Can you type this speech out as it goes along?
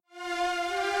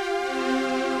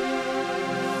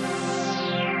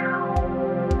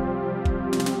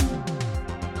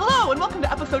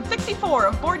episode 64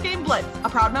 of Board Game Blitz, a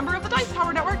proud member of the Dice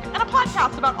Tower Network, and a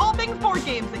podcast about all things board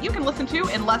games that you can listen to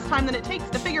in less time than it takes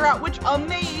to figure out which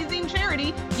amazing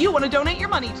charity you want to donate your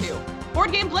money to.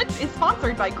 Board Game Blitz is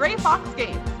sponsored by Gray Fox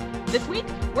Games. This week,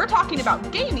 we're talking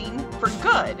about gaming for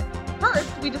good.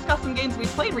 First, we discuss some games we've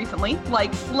played recently,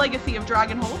 like Legacy of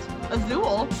Dragonholt,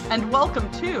 Azul, and Welcome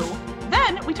To.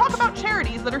 Then, we talk about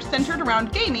charities that are centered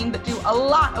around gaming that do a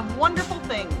lot of wonderful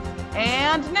things.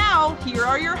 And now, here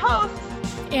are your hosts,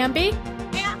 Ambi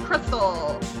and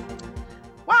Crystal.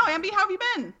 Wow, Ambi, how have you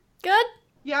been? Good?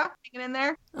 Yeah, hanging in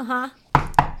there? Uh-huh.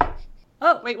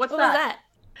 Oh, wait, what was that?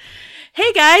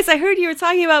 Hey guys, I heard you were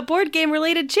talking about board game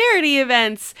related charity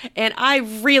events, and I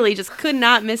really just could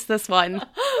not miss this one. Woo!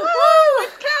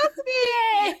 It's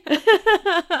Cassidy!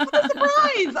 What a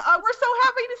surprise! We're so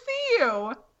happy to see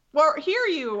you. Well, hear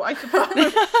you, I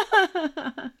suppose.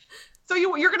 So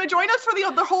you're going to join us for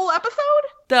the whole episode?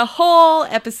 The whole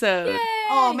episode. Yay!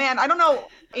 Oh man, I don't know.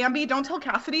 Ambi, don't tell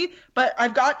Cassidy, but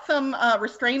I've got some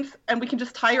restraints and we can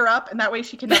just tie her up and that way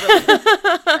she can never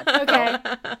Okay.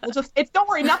 Don't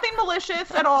worry, nothing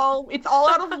malicious at all. It's all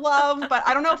out of love, but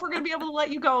I don't know if we're going to be able to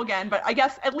let you go again, but I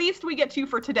guess at least we get to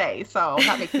for today, so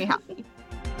that makes me happy.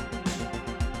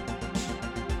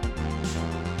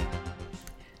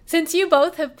 Since you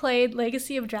both have played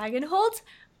Legacy of Dragonholt,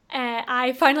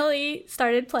 I finally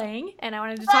started playing, and I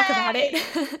wanted to talk about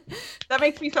it. That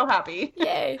makes me so happy.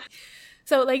 Yay.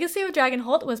 So Legacy of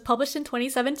Dragonholt was published in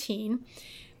 2017,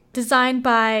 designed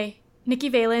by Nikki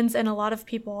Valens and a lot of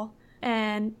people,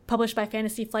 and published by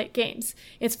Fantasy Flight Games.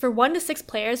 It's for 1 to 6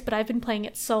 players, but I've been playing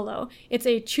it solo. It's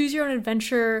a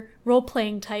choose-your-own-adventure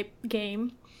role-playing type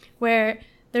game, where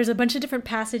there's a bunch of different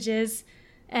passages,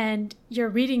 and you're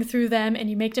reading through them, and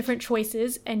you make different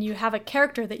choices, and you have a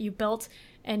character that you built,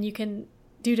 and you can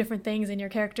do different things, and your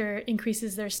character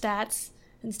increases their stats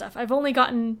and stuff. I've only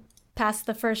gotten past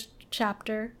the first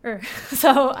chapter,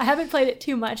 so I haven't played it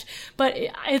too much, but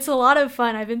it's a lot of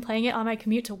fun. I've been playing it on my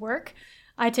commute to work.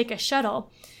 I take a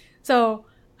shuttle, so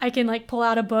I can pull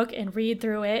out a book and read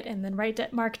through it, and then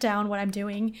mark down what I'm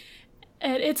doing.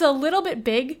 And it's a little bit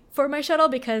big for my shuttle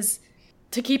because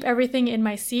to keep everything in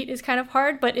my seat is kind of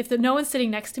hard, but if no one's sitting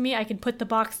next to me, I can put the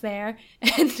box there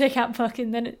and take out book,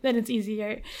 and then it's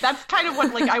easier. That's kind of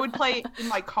what I would play in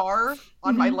my car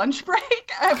on my lunch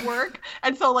break at work.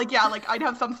 And so I'd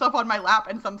have some stuff on my lap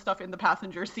and some stuff in the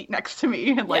passenger seat next to me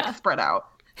and spread out.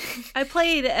 I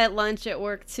played at lunch at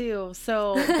work too,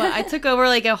 but I took over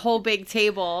a whole big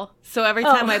table. So every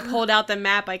time I pulled out the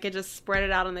map, I could just spread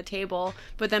it out on the table.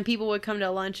 But then people would come to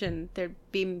lunch and there'd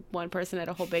be one person at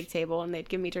a whole big table and they'd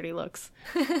give me dirty looks.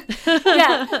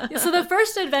 Yeah. So the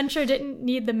first adventure didn't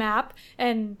need the map,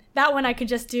 and that one I could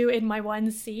just do in my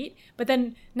one seat. But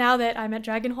then now that I'm at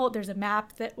Dragonholt, there's a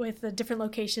map with the different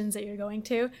locations that you're going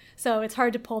to. So it's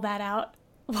hard to pull that out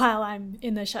while I'm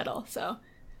in the shuttle.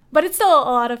 But it's still a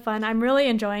lot of fun. I'm really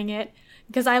enjoying it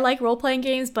because I like role-playing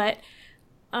games, but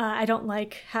I don't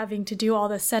like having to do all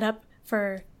the setup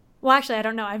for... Well, actually, I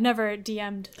don't know. I've never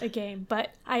DM'd a game,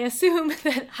 but I assume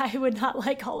that I would not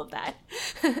like all of that.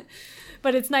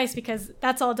 But it's nice because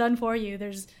that's all done for you.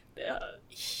 There's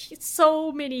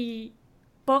so many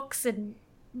books and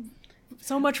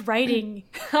so much writing.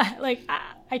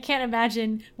 I can't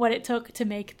imagine what it took to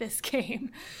make this game.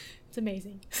 It's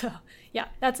amazing. So, yeah,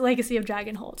 that's Legacy of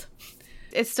Dragonholt.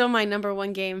 It's still my number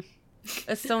one game.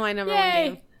 It's still my number one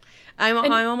game. I'm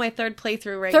on my third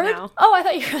playthrough right now. Oh, I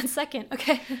thought you were on second.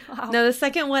 Okay. Wow. No, the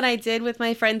second one I did with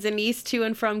my friend Denise to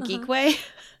and from Geekway.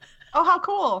 Oh, how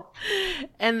cool.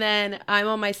 And then I'm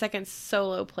on my second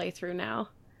solo playthrough now.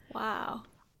 Wow.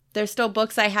 There's still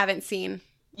books I haven't seen.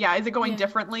 Yeah, is it going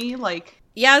differently?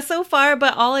 Yeah, so far,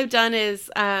 but all I've done is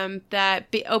that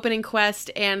opening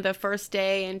quest and the first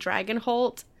day in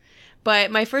Dragonholt.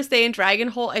 But my first day in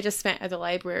Dragonholt, I just spent at the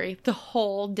library the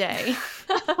whole day.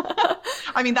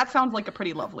 I mean, that sounds like a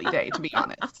pretty lovely day, to be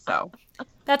honest. So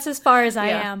that's as far as I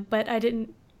am, but I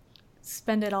didn't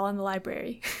spend it all in the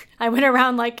library. I went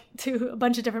around to a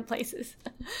bunch of different places.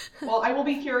 Well, I will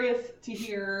be curious to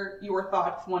hear your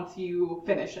thoughts once you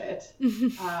finish it.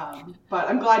 But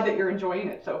I'm glad that you're enjoying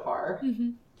it so far.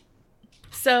 Mm-hmm.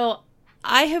 So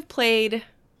I have played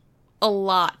a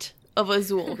lot of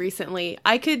Azul recently.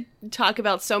 I could talk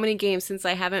about so many games since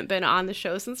I haven't been on the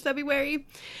show since February,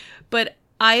 but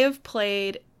I have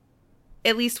played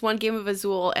at least one game of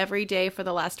Azul every day for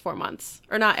the last 4 months.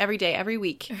 Or not every day, every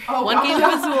week. One game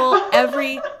of Azul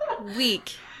every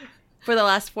week for the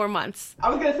last 4 months. I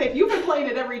was going to say, if you've been playing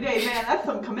it every day, man, that's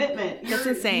some commitment. That's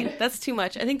insane. That's too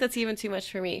much. I think that's even too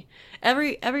much for me.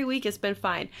 Every week has been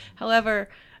fine. However,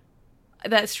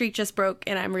 that streak just broke,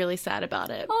 and I'm really sad about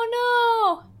it.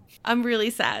 Oh, no! I'm really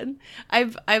sad.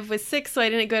 I was sick, so I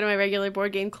didn't go to my regular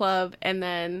board game club, and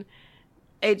then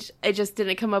it just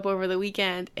didn't come up over the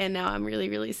weekend, and now I'm really,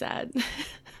 really sad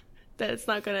that it's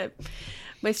not gonna.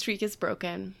 My streak is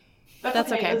broken.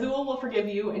 That's okay. Azul will forgive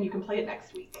you, and you can play it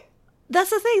next week. That's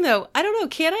the thing, though. I don't know.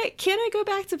 Can I go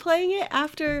back to playing it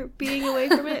after being away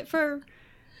from it for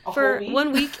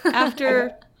 1 week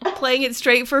after playing it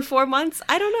straight for 4 months?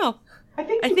 I don't know.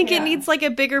 I think it needs like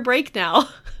a bigger break now.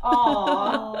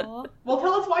 Aww. Well,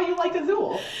 tell us why you like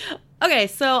Azul. Okay,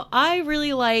 so I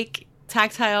really like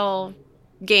tactile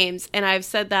games, and I've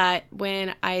said that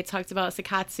when I talked about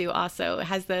Sakatsu also. It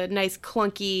has the nice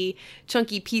clunky,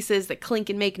 chunky pieces that clink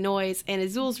and make noise, and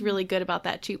Azul's really good about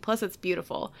that too. Plus, it's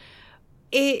beautiful.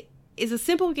 It is a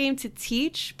simple game to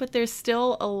teach, but there's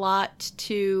still a lot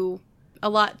to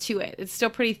it. It's still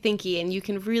pretty thinky, and you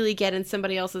can really get in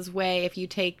somebody else's way if you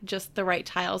take just the right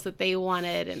tiles that they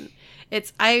wanted. And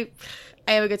I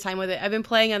have a good time with it. I've been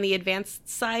playing on the advanced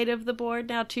side of the board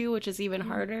now too, which is even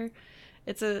harder.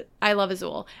 I love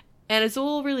Azul. And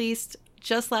Azul released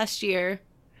just last year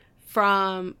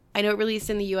I know it released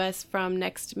in the US from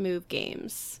Next Move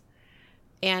Games.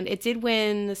 And it did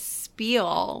win the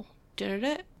Spiel, didn't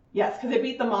it? Yes, because it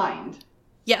beat the Mind.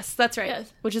 Yes, that's right.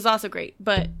 Yes. Which is also great,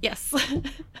 but yes.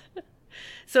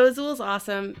 So Azul is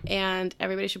awesome, and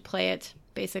everybody should play it,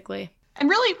 basically. And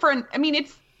really,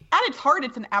 it's at its heart,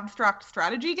 it's an abstract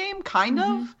strategy game, kind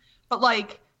of, but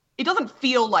like, it doesn't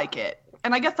feel like it.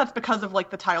 And I guess that's because of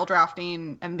like the tile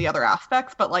drafting and the other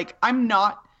aspects, but like, I'm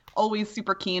not always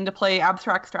super keen to play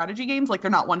abstract strategy games. Like,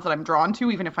 they're not ones that I'm drawn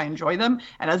to, even if I enjoy them.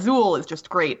 And Azul is just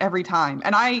great every time.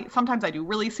 And sometimes I do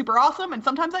really super awesome, and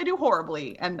sometimes I do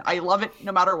horribly, and I love it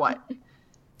no matter what.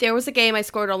 There was a game I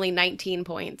scored only 19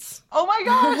 points. Oh my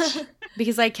gosh!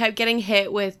 Because I kept getting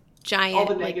hit with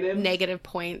giant negative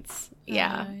points.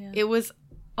 Yeah. It was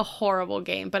a horrible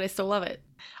game, but I still love it.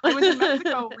 I was in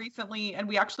Mexico recently, and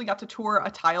we actually got to tour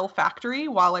a tile factory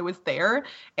while I was there.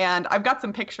 And I've got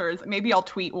some pictures. Maybe I'll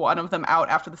tweet one of them out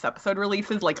after this episode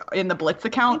releases, like in the Blitz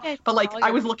account. But like,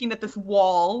 I was looking at this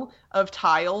wall of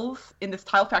tiles in this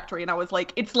tile factory, and I was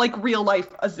like, it's like real life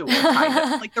Azul, kind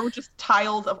of. Like, there were just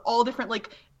tiles of all different like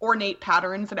ornate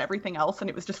patterns and everything else, and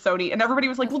it was just so neat. And everybody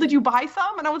was like, well, did you buy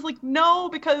some? And I was like, no,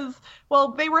 because, well,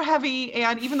 they were heavy,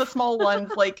 and even the small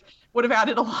ones like would have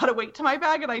added a lot of weight to my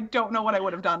bag, and I don't know what I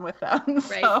would have done with them.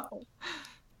 Right. So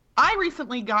I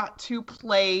recently got to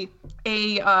play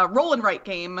a roll and write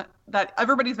game that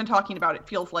everybody's been talking about, it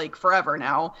feels like forever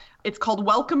now. It's called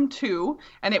Welcome To,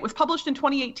 and it was published in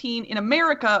 2018 in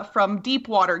America from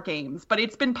Deepwater Games, but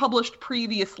it's been published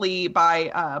previously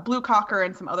by Blue Cocker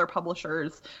and some other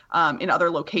publishers in other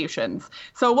locations.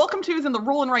 So Welcome To is in the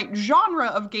roll and write genre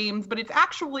of games, but it's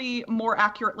actually more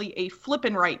accurately a flip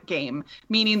and write game,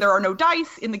 meaning there are no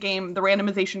dice in the game. The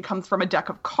randomization comes from a deck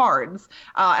of cards.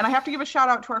 And I have to give a shout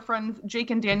out to our friends Jake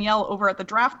and Danielle over at the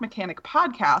Draft Mechanic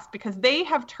podcast, because they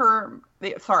have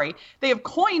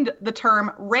coined the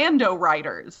term rando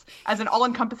writers as an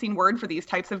all-encompassing word for these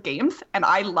types of games, and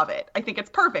I love it. I think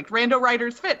it's perfect. Rando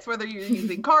writers fits whether you're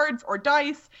using cards or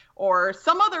dice or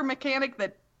some other mechanic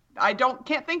that I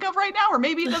can't think of right now, or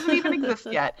maybe it doesn't even exist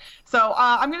yet. So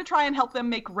I'm going to try and help them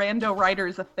make rando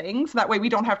writers a thing, so that way we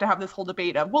don't have to have this whole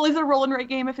debate of, well, is it a roll and write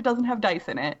game if it doesn't have dice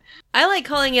in it? I like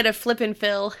calling it a flip and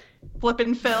fill. Flip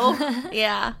and fill?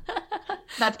 Yeah.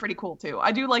 That's pretty cool, too.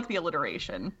 I do like the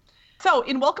alliteration. So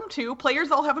in Welcome To, players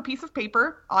all have a piece of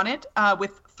paper on it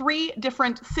with 3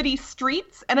 different city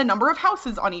streets and a number of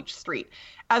houses on each street.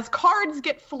 As cards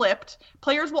get flipped,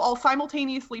 players will all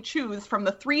simultaneously choose from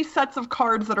the 3 sets of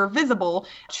cards that are visible,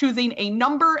 choosing a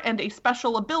number and a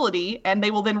special ability, and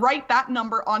they will then write that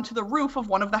number onto the roof of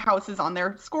one of the houses on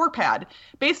their score pad.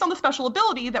 Based on the special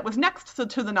ability that was next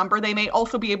to the number, they may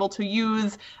also be able to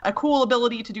use a cool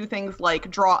ability to do things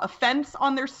like draw a fence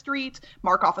on their street,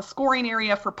 mark off a scoring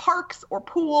area for parks or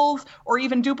pools, or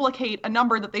even duplicate a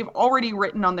number that they've already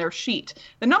written on their sheet.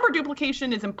 The number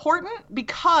duplication is important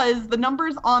because the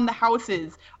numbers on the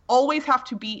houses always have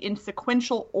to be in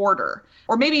sequential order.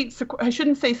 Or maybe I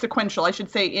shouldn't say sequential, I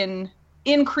should say in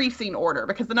increasing order,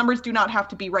 because the numbers do not have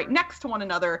to be right next to one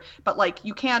another, but like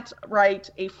you can't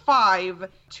write a 5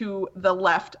 to the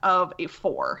left of a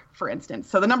 4, for instance.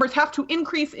 So the numbers have to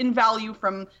increase in value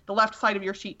from the left side of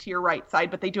your sheet to your right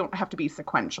side, but they don't have to be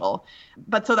sequential.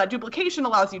 But so that duplication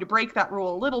allows you to break that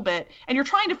rule a little bit, and you're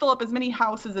trying to fill up as many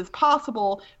houses as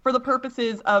possible for the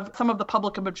purposes of some of the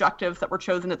public objectives that were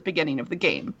chosen at the beginning of the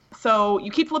game. So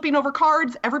you keep flipping over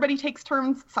cards, everybody takes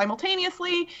turns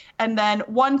simultaneously, and then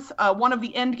once one of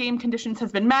the end game conditions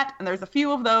has been met, and there's a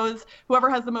few of those, whoever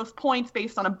has the most points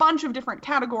based on a bunch of different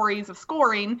categories of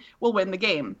scoring will win the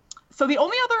game. So the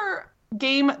only other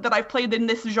game that I've played in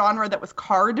this genre that was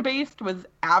card-based was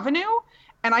Avenue,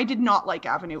 and I did not like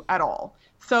Avenue at all.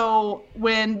 So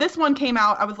when this one came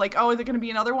out, I was like, oh, is it going to be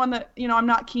another one that, I'm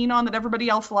not keen on that everybody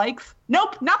else likes?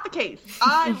 Nope, not the case.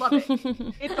 I love it.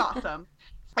 It's awesome.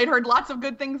 I'd heard lots of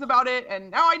good things about it, and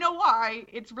now I know why.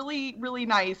 It's really, really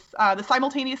nice. The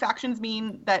simultaneous actions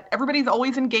mean that everybody's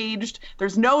always engaged.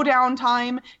 There's no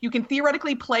downtime. You can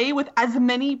theoretically play with as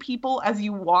many people as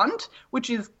you want, which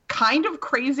is kind of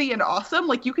crazy and awesome.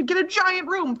 Like, you could get a giant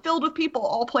room filled with people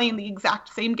all playing the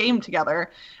exact same game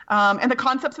together. And the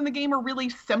concepts in the game are really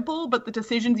simple, but the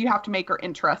decisions you have to make are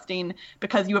interesting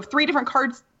because you have 3 different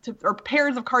cards or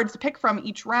pairs of cards to pick from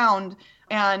each round.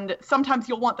 And sometimes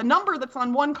you'll want the number that's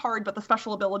on one card, but the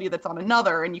special ability that's on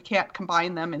another, and you can't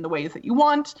combine them in the ways that you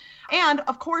want. And,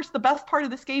 of course, the best part of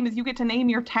this game is you get to name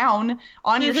your town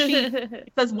on your sheet.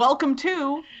 It says, welcome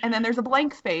to, and then there's a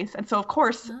blank space. And so, of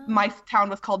course, my town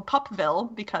was called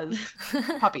Pupville because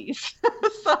puppies.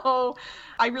 So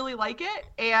I really like it.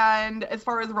 And as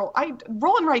far as roll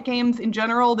and write games in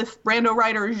general, this rando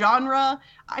writer genre,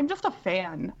 I'm just a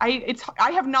fan. I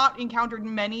have not encountered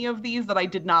many of these that I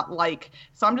did not like.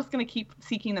 So I'm just going to keep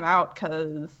seeking them out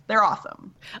because they're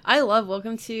awesome. I love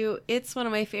Welcome to. It's one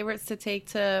of my favorites to take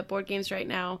to board games right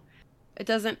now. It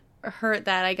doesn't hurt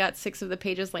that I got 6 of the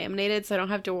pages laminated, so I don't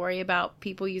have to worry about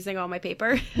people using all my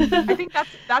paper. I think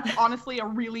that's honestly a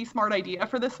really smart idea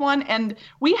for this one. And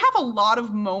we have a lot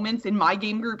of moments in my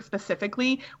game group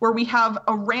specifically where we have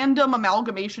a random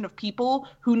amalgamation of people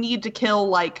who need to kill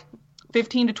like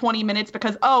 15 to 20 minutes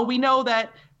because, we know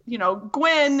that,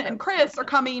 Gwen and Chris are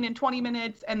coming in 20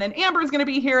 minutes and then Amber's going to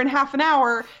be here in half an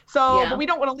hour. So, but we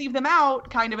don't want to leave them out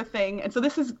kind of a thing. And so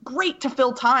this is great to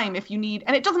fill time if you need,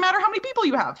 and it doesn't matter how many people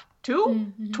you have.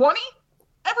 2, 20,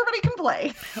 everybody can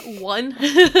play. 1.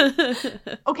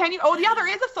 Oh, can you? Oh, yeah, there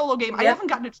is a solo game. Yep. I haven't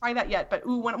gotten to try that yet, but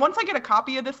once I get a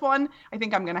copy of this one, I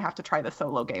think I'm going to have to try the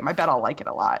solo game. I bet I'll like it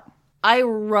a lot. I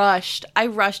rushed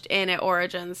in at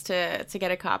Origins to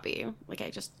get a copy. Like, I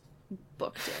just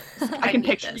booked it. I can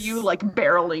picture you like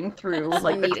barreling through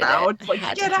like the crowd, like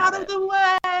get out of the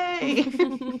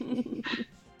way.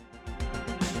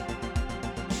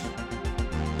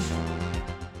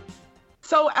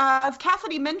 So as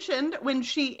Cassidy mentioned when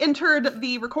she entered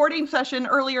the recording session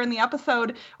earlier in the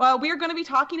episode, we are going to be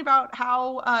talking about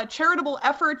how charitable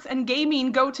efforts and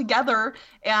gaming go together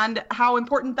and how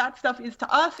important that stuff is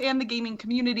to us and the gaming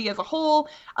community as a whole.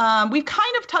 We've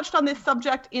kind of touched on this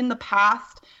subject in the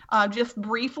past, just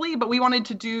briefly, but we wanted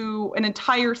to do an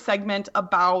entire segment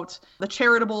about the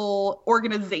charitable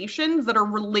organizations that are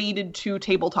related to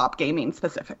tabletop gaming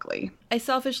specifically. I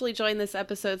selfishly joined this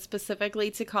episode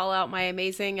specifically to call out my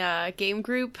amazing game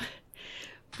group.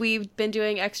 We've been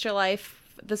doing Extra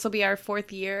Life. This will be our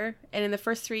 4th year, and in the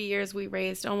first 3 years, we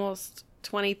raised almost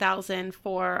 $20,000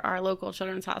 for our local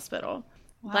children's hospital.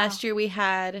 Wow. Last year, we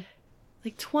had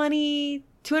like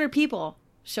 200 people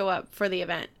show up for the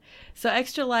event. So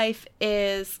Extra Life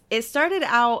it started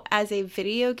out as a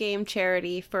video game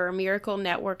charity for Miracle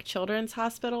Network children's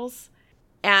hospitals,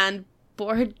 and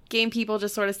board game people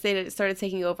just sort of started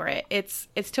taking over it. It's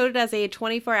touted as a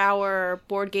 24-hour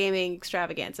board gaming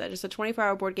extravaganza, just a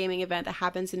 24-hour board gaming event that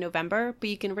happens in November, but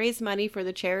you can raise money for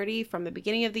the charity from the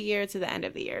beginning of the year to the end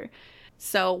of the year.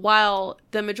 So while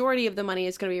the majority of the money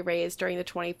is going to be raised during the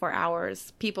 24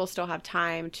 hours, people still have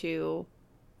time to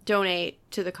donate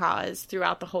to the cause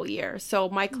throughout the whole year. So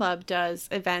my club does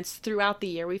events throughout the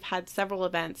year. We've had several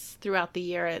events throughout the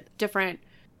year at different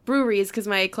breweries, because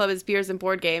my club is beers and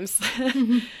board games,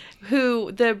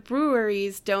 who the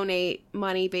breweries donate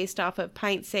money based off of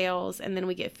pint sales, and then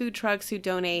we get food trucks who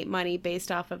donate money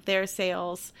based off of their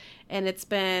sales. And it's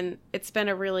been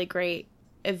a really great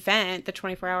event, the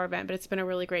 24-hour event, but it's been a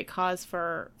really great cause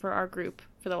for our group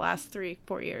for the last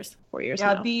 3-4 years. 4 years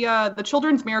now. The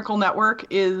Children's Miracle Network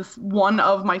is one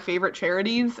of my favorite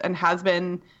charities and has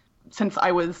been since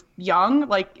I was young.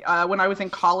 Like when I was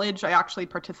in college, I actually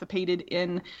participated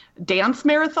in dance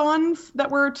marathons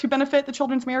that were to benefit the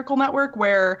Children's Miracle Network,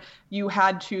 where you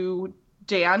had to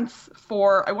dance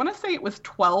for, I want to say it was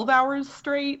 12 hours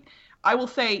straight. I will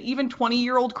say even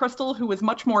 20-year-old Crystal, who was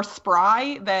much more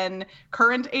spry than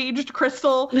current-aged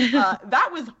Crystal, that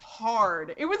was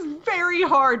hard. It was very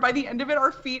hard. By the end of it,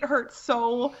 our feet hurt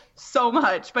so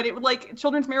much. But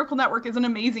Children's Miracle Network is an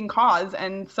amazing cause,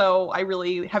 and so I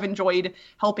really have enjoyed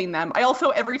helping them. I also,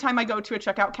 every time I go to a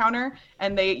checkout counter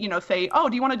and they, say, oh,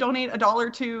 do you want to donate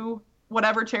 $1 to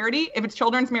whatever charity? If it's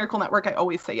Children's Miracle Network, I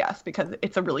always say yes, because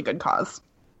it's a really good cause.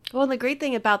 Well, the great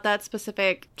thing about that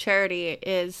specific charity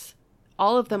is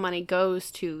all of the money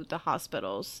goes to the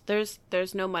hospitals. There's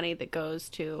no money that goes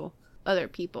to other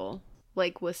people,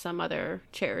 like with some other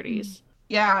charities.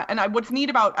 Yeah, and what's neat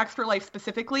about Extra Life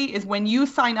specifically is when you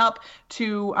sign up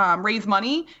to raise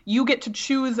money, you get to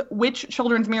choose which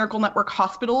Children's Miracle Network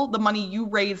hospital the money you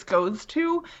raise goes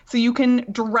to, so you can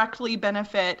directly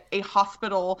benefit a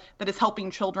hospital that is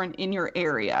helping children in your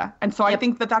area. And so I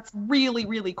think that that's really,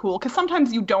 really cool, because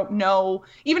sometimes you don't know,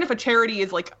 even if a charity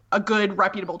is like a good,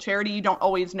 reputable charity, you don't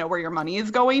always know where your money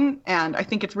is going. And I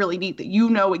think it's really neat that you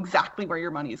know exactly where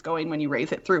your money is going when you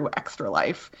raise it through Extra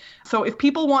Life. So if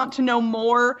people want to know more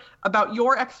about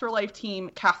your Extra Life team,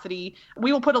 Cassidy,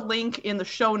 we will put a link in the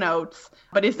show notes.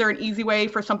 But is there an easy way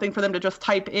for something for them to just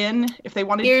type in if they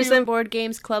wanted Beers to? and Board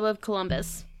Games Club of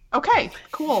Columbus. Okay,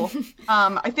 cool.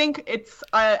 I think it's,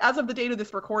 as of the date of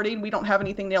this recording, we don't have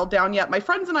anything nailed down yet. My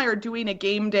friends and I are doing a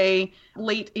game day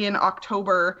late in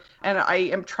October, and I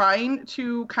am trying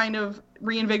to kind of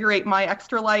reinvigorate my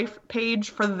Extra Life page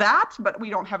for that, but we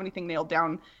don't have anything nailed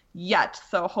down yet.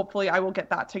 So hopefully I will get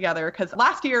that together, because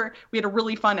last year we had a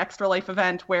really fun Extra Life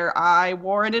event where I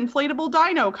wore an inflatable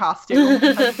dino costume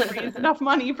because we raised enough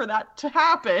money for that to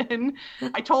happen.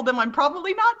 I told them I'm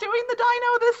probably not doing the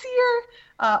dino this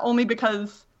year, only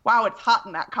because, wow, it's hot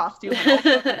in that costume. And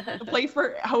also, the place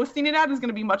we're hosting it at is going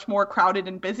to be much more crowded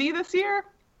and busy this year.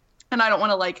 And I don't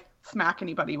want to like smack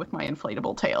anybody with my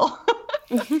inflatable tail.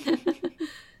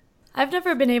 I've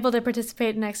never been able to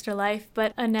participate in Extra Life,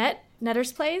 but Annette,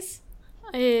 Netters Plays,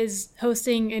 is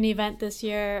hosting an event this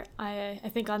year, I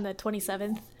think on the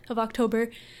 27th of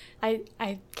October.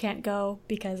 I can't go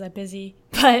because I'm busy,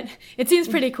 but it seems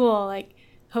pretty cool, like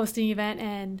hosting an event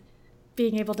and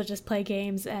being able to just play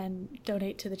games and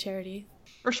donate to the charity.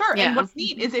 For sure. Yeah. And what's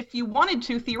neat is if you wanted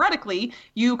to, theoretically,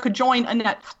 you could join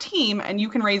Annette's team and you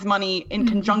can raise money in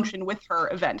conjunction with her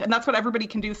event. And that's what everybody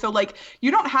can do. So like, you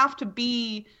don't have to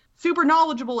be super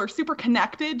knowledgeable or super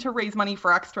connected to raise money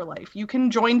for Extra Life. You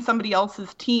can join somebody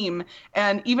else's team.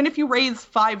 And even if you raise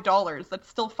 $5, that's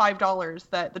still $5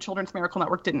 that the Children's Miracle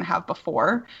Network didn't have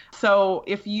before. So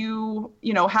if you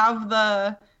have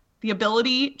the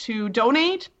ability to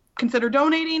donate, consider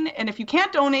donating. And if you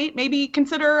can't donate, maybe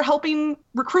consider helping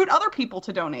recruit other people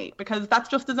to donate, because that's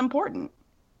just as important.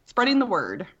 Spreading the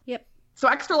word. Yep. So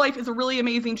Extra Life is a really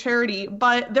amazing charity,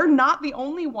 but they're not the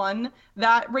only one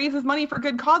that raises money for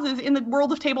good causes in the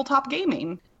world of tabletop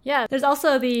gaming. Yeah, there's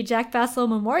also the Jack Vasel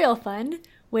Memorial Fund,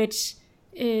 which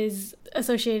is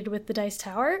associated with the Dice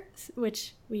Tower,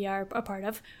 which we are a part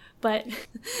of. But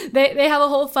they have a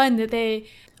whole fund that they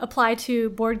apply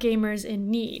to board gamers in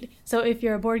need. So if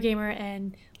you're a board gamer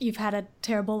and you've had a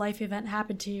terrible life event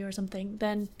happen to you or something,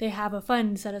 then they have a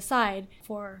fund set aside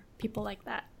for people like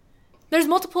that. There's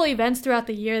multiple events throughout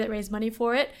the year that raise money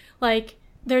for it. Like,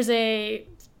 there's a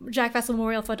Jack Vasel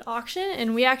Memorial Fund auction,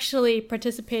 and we actually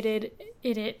participated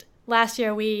in it. Last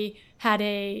year, we had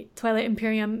a Twilight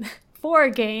Imperium 4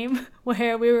 game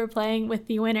where we were playing with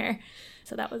the winner.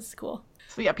 So that was cool.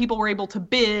 So yeah, people were able to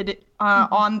bid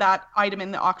on that item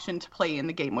in the auction to play in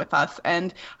the game with us.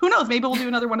 And who knows, maybe we'll do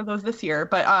another one of those this year.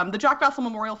 But the Jack Vasel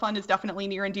Memorial Fund is definitely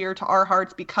near and dear to our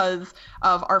hearts because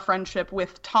of our friendship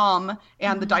with Tom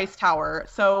and the Dice Tower.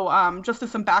 So just as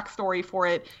some backstory for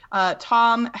it,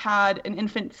 Tom had an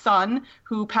infant son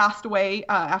who passed away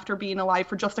after being alive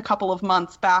for just a couple of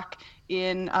months back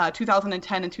in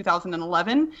 2010 and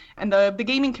 2011. And the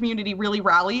gaming community really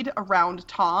rallied around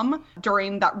Tom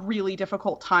during that really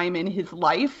difficult time in his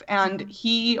life. And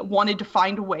he wanted to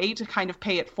find a way to kind of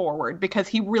pay it forward because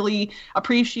he really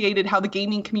appreciated how the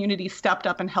gaming community stepped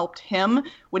up and helped him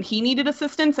when he needed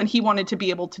assistance. And he wanted to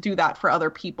be able to do that for other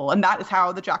people. And that is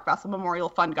how the Jack Vasel Memorial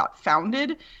Fund got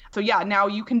founded. So yeah, now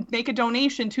you can make a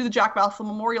donation to the Jack Vasel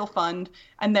Memorial Fund.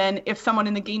 And then if someone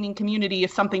in the gaming community,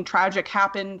 if something tragic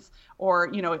happens,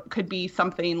 or, it could be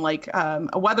something like a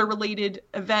weather-related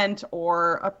event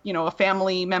or, a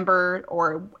family member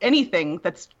or anything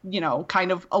that's,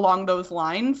 kind of along those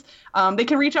lines, they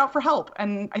can reach out for help.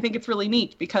 And I think it's really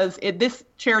neat because this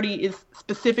charity is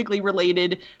specifically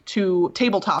related to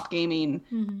tabletop gaming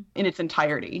in its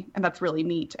entirety. And that's really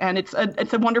neat. And it's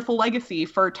a wonderful legacy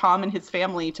for Tom and his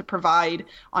family to provide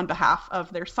on behalf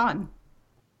of their son.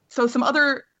 So some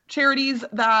other charities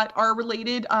that are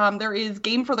related, there is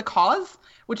Game for the Cause,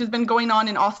 which has been going on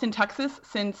in Austin, Texas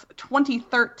since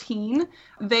 2013.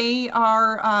 They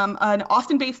are an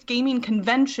Austin-based gaming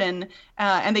convention,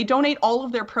 and they donate all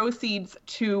of their proceeds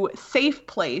to Safe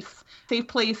Place. Safe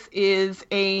Place is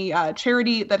a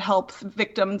charity that helps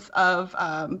victims of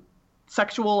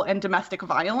sexual and domestic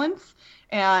violence.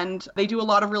 And they do a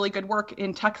lot of really good work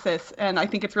in Texas. And I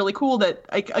think it's really cool that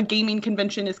a gaming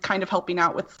convention is kind of helping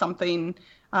out with something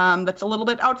that's a little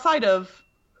bit outside of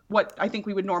what I think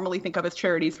we would normally think of as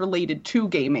charities related to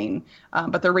gaming,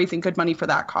 but they're raising good money for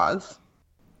that cause.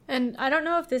 And I don't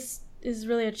know if this is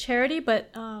really a charity, but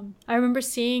I remember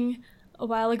seeing a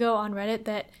while ago on Reddit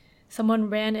that someone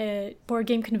ran a board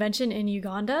game convention in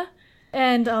Uganda,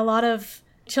 and a lot of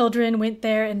children went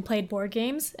there and played board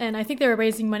games, and I think they were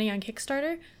raising money on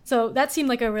Kickstarter. So that seemed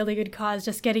like a really good cause,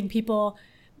 just getting people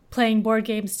playing board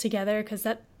games together, because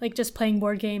that, like, just playing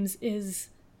board games is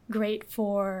great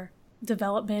for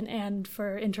development and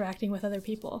for interacting with other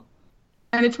people.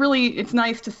 And it's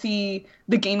nice to see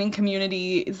the gaming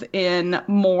communities in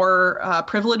more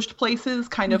privileged places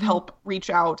kind of help reach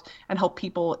out and help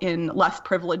people in less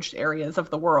privileged areas of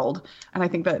the world. And I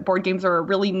think that board games are a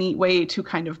really neat way to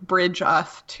kind of bridge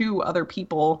us to other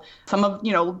people. Some of,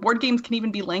 board games can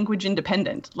even be language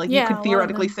independent. Like you could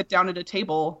theoretically sit down at a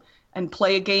table and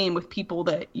play a game with people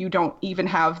that you don't even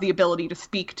have the ability to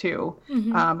speak to.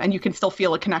 And you can still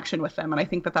feel a connection with them. And I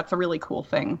think that that's a really cool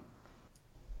thing.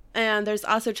 And there's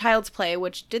also Child's Play,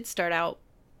 which did start out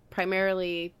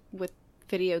primarily with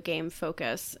video game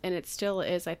focus, and it still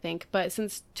is, I think. But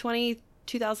since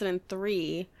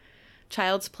 2003,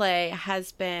 Child's Play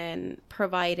has been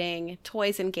providing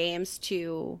toys and games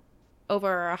to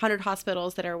over 100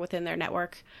 hospitals that are within their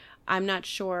network. I'm not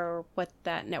sure what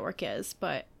that network is,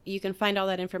 but you can find all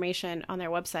that information on their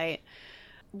website.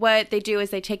 What they do is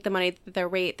they take the money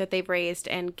that they've raised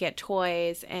and get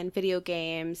toys and video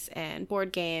games and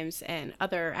board games and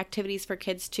other activities for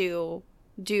kids to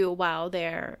do while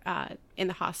they're in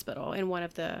the hospital, in one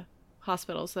of the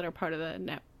hospitals that are part of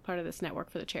this network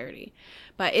for the charity.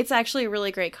 But it's actually a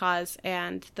really great cause,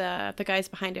 and the guys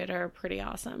behind it are pretty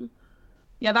awesome.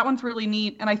 Yeah, that one's really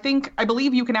neat. And I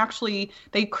believe you can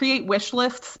they create wish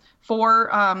lists for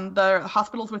the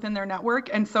hospitals within their network.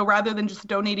 And so rather than just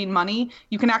donating money,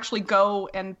 you can actually go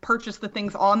and purchase the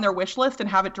things on their wish list and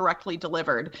have it directly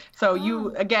delivered. So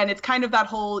it's kind of that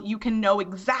whole, you can know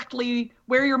exactly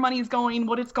where your money is going,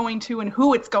 what it's going to, and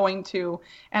who it's going to.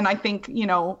 And I think,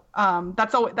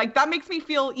 that's always, like, that makes me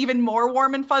feel even more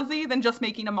warm and fuzzy than just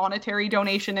making a monetary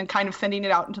donation and kind of sending it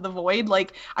out into the void.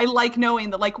 Like, I like knowing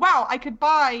that, like, wow, I could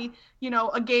buy,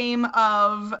 a game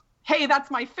of, hey, that's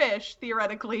my fish,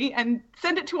 theoretically, and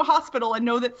send it to a hospital and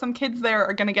know that some kids there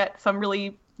are going to get some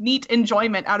really neat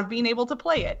enjoyment out of being able to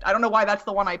play it. I don't know why that's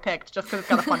the one I picked, just because it's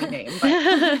got a funny name.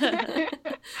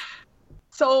 But...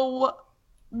 So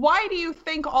why do you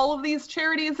think all of these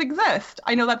charities exist?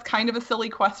 I know that's kind of a silly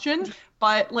question,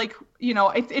 but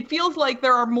it feels like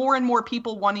there are more and more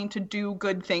people wanting to do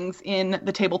good things in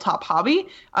the tabletop hobby.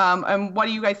 And why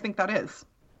do you guys think that is?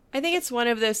 I think it's one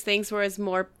of those things where as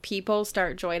more people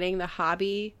start joining the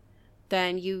hobby,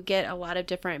 then you get a lot of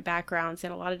different backgrounds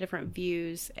and a lot of different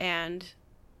views. And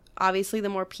obviously the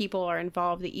more people are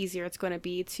involved, the easier it's going to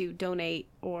be to donate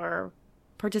or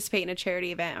participate in a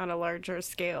charity event on a larger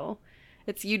scale.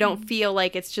 You don't feel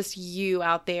like it's just you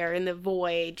out there in the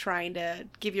void trying to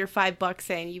give your $5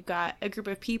 in. You've got a group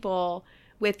of people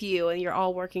with you and you're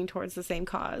all working towards the same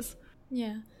cause.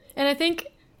 Yeah. And I think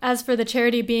as for the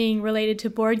charity being related to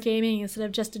board gaming instead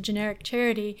of just a generic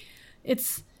charity,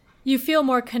 you feel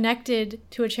more connected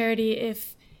to a charity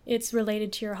if it's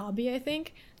related to your hobby, I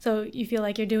think. So you feel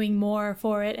like you're doing more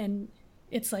for it, and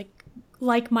it's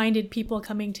like-minded people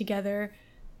coming together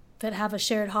that have a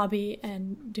shared hobby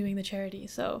and doing the charity.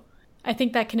 So I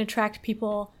think that can attract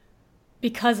people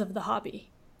because of the hobby.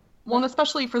 Well, and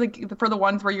especially for the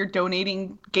ones where you're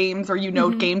donating games, or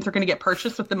games are going to get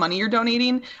purchased with the money you're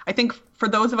donating. I think for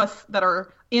those of us that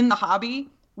are in the hobby,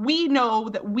 we know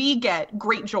that we get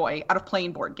great joy out of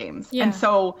playing board games. Yeah. And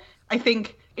so I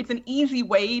think it's an easy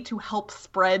way to help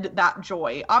spread that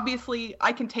joy. Obviously,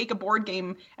 I can take a board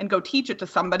game and go teach it to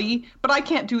somebody, but I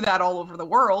can't do that all over the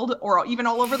world or even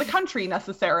all over the country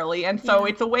necessarily. And so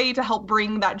it's a way to help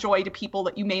bring that joy to people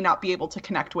that you may not be able to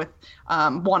connect with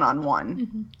one-on-one.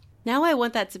 Mm-hmm. Now I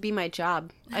want that to be my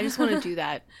job. I just want to do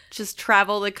that. Just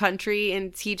travel the country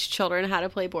and teach children how to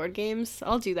play board games.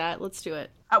 I'll do that. Let's do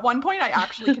it. At one point, I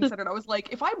actually considered, I was like,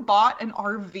 if I bought an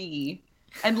RV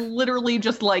and literally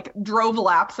just drove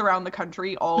laps around the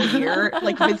country all year,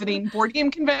 visiting board game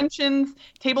conventions,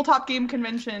 tabletop game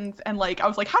conventions, and I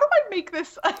was like, how do I make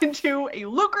this into a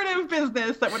lucrative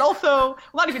business that would also,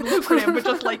 not even lucrative, but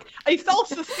just a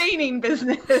self-sustaining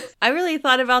business? I really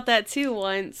thought about that too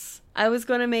once. I was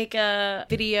going to make a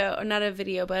video, or not a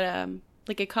video, but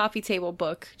a coffee table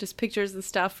book, just pictures and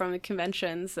stuff from the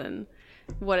conventions and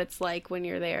what it's like when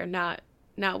you're there. Not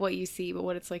what you see, but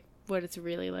what it's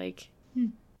really like.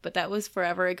 But that was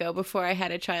forever ago, before I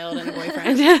had a child and a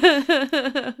boyfriend.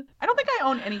 I don't think I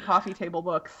own any coffee table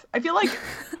books. I feel like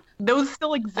those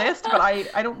still exist, but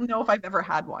I don't know if I've ever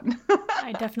had one.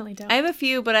 I definitely don't. I have a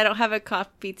few, but I don't have a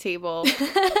coffee table.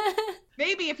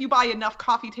 Maybe if you buy enough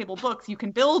coffee table books, you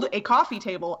can build a coffee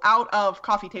table out of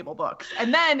coffee table books.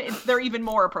 And then they're even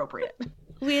more appropriate.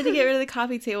 We had to get rid of the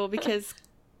coffee table because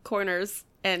corners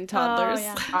and toddlers.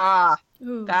 Oh,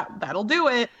 yeah. That'll do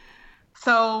it.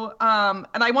 So,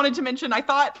 and I wanted to mention, I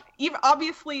thought,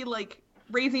 obviously, like,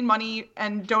 raising money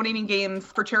and donating games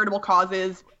for charitable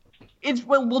causes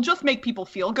will just make people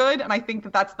feel good, and I think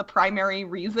that that's the primary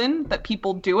reason that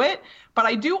people do it. But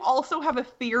I do also have a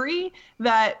theory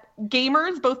that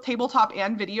gamers, both tabletop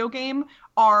and video game,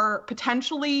 are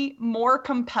potentially more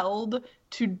compelled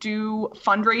to do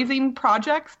fundraising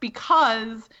projects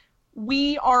because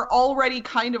we are already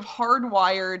kind of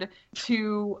hardwired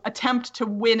to attempt to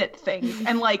win at things.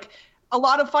 And like, a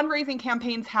lot of fundraising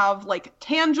campaigns have like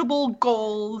tangible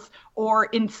goals or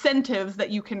incentives that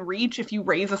you can reach if you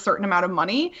raise a certain amount of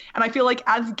money. And I feel like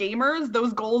as gamers,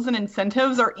 those goals and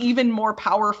incentives are even more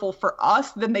powerful for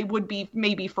us than they would be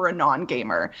maybe for a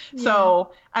non-gamer. Yeah.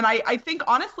 So, and I think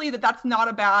honestly that that's not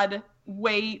a bad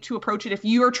way to approach it if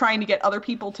you're trying to get other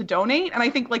people to donate. And I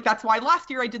think like that's why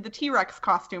last year I did the T-Rex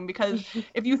costume, because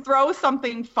if you throw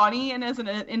something funny in as an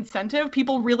incentive,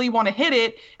 people really want to hit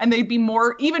it, and they'd be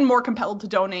even more compelled to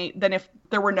donate than if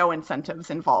there were no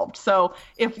incentives involved. So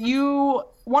if you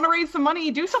want to raise some money,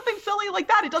 do something silly like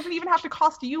that. It doesn't even have to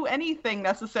cost you anything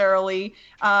necessarily.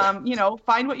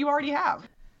 Find what you already have.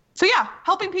 So yeah,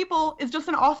 helping people is just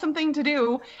an awesome thing to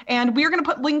do. And we're going to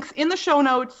put links in the show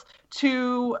notes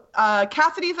to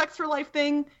Cassidy's Extra Life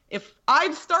thing. If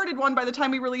I've started one by the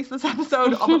time we release this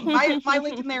episode, I'll put my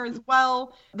link in there as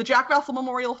well. The Jack Russell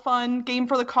Memorial Fund, Game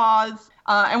for the Cause,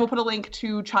 and we'll put a link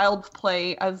to Child's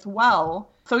Play as well.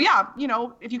 So yeah,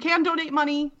 if you can donate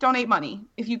money, donate money.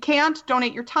 If you can't,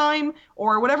 donate your time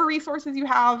or whatever resources you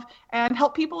have and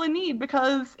help people in need,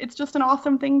 because it's just an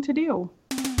awesome thing to do.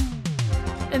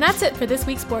 And that's it for this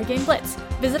week's Board Game Blitz.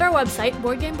 Visit our website,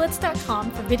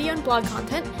 boardgameblitz.com, for video and blog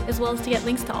content, as well as to get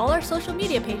links to all our social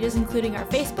media pages, including our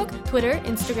Facebook, Twitter,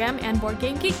 Instagram, and Board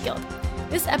Game Geek Guild.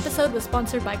 This episode was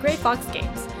sponsored by Grey Fox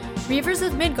Games. Reavers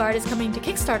of Midgard is coming to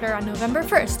Kickstarter on November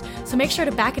 1st, so make sure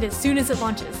to back it as soon as it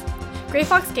launches. Grey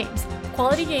Fox Games,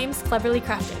 quality games cleverly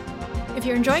crafted. If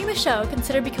you're enjoying the show,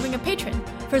 consider becoming a patron.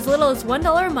 For as little as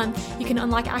 $1 a month, you can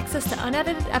unlock access to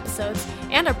unedited episodes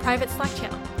and our private Slack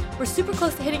channel. We're super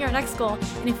close to hitting our next goal,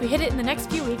 and if we hit it in the next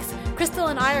few weeks, Crystal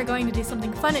and I are going to do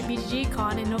something fun at BGG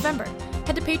Con in November.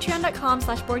 Head to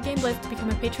patreon.com/BoardGameBlitz to become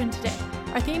a patron today.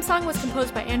 Our theme song was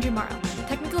composed by Andrew Morrow.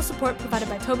 Technical support provided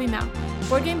by Toby Mao.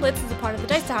 Board Game Blitz is a part of the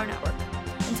Dice Tower Network.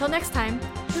 Until next time,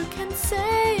 who can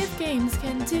say if games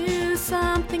can do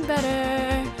something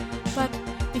better? But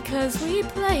because we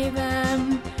play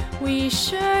them, we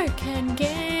sure can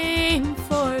game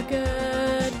for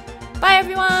good. Bye,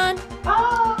 everyone!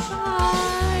 Bye!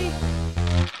 Bye!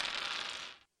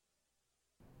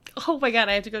 Oh my god,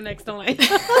 I have to go next, don't I?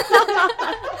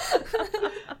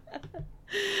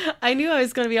 I knew I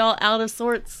was going to be all out of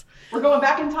sorts. We're going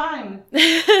back in time.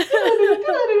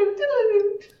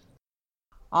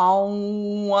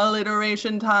 Oh,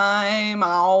 alliteration time.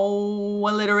 Oh,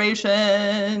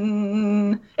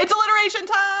 alliteration. It's alliteration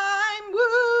time!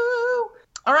 Woo!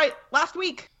 All right, last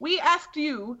week, we asked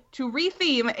you to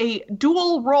retheme a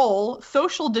dual-role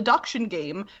social deduction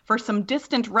game for some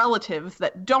distant relatives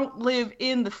that don't live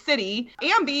in the city.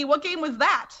 Ambi, what game was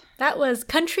that? That was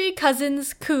Country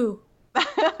Cousins Coup.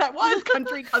 That was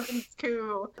Country Cousins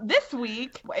Coup. This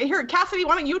week, here, Cassidy,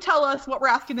 why don't you tell us what we're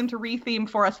asking them to retheme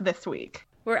for us this week?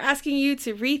 We're asking you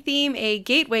to retheme a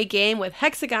gateway game with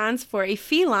hexagons for a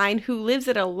feline who lives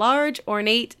at a large,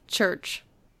 ornate church.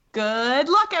 Good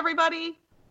luck, everybody!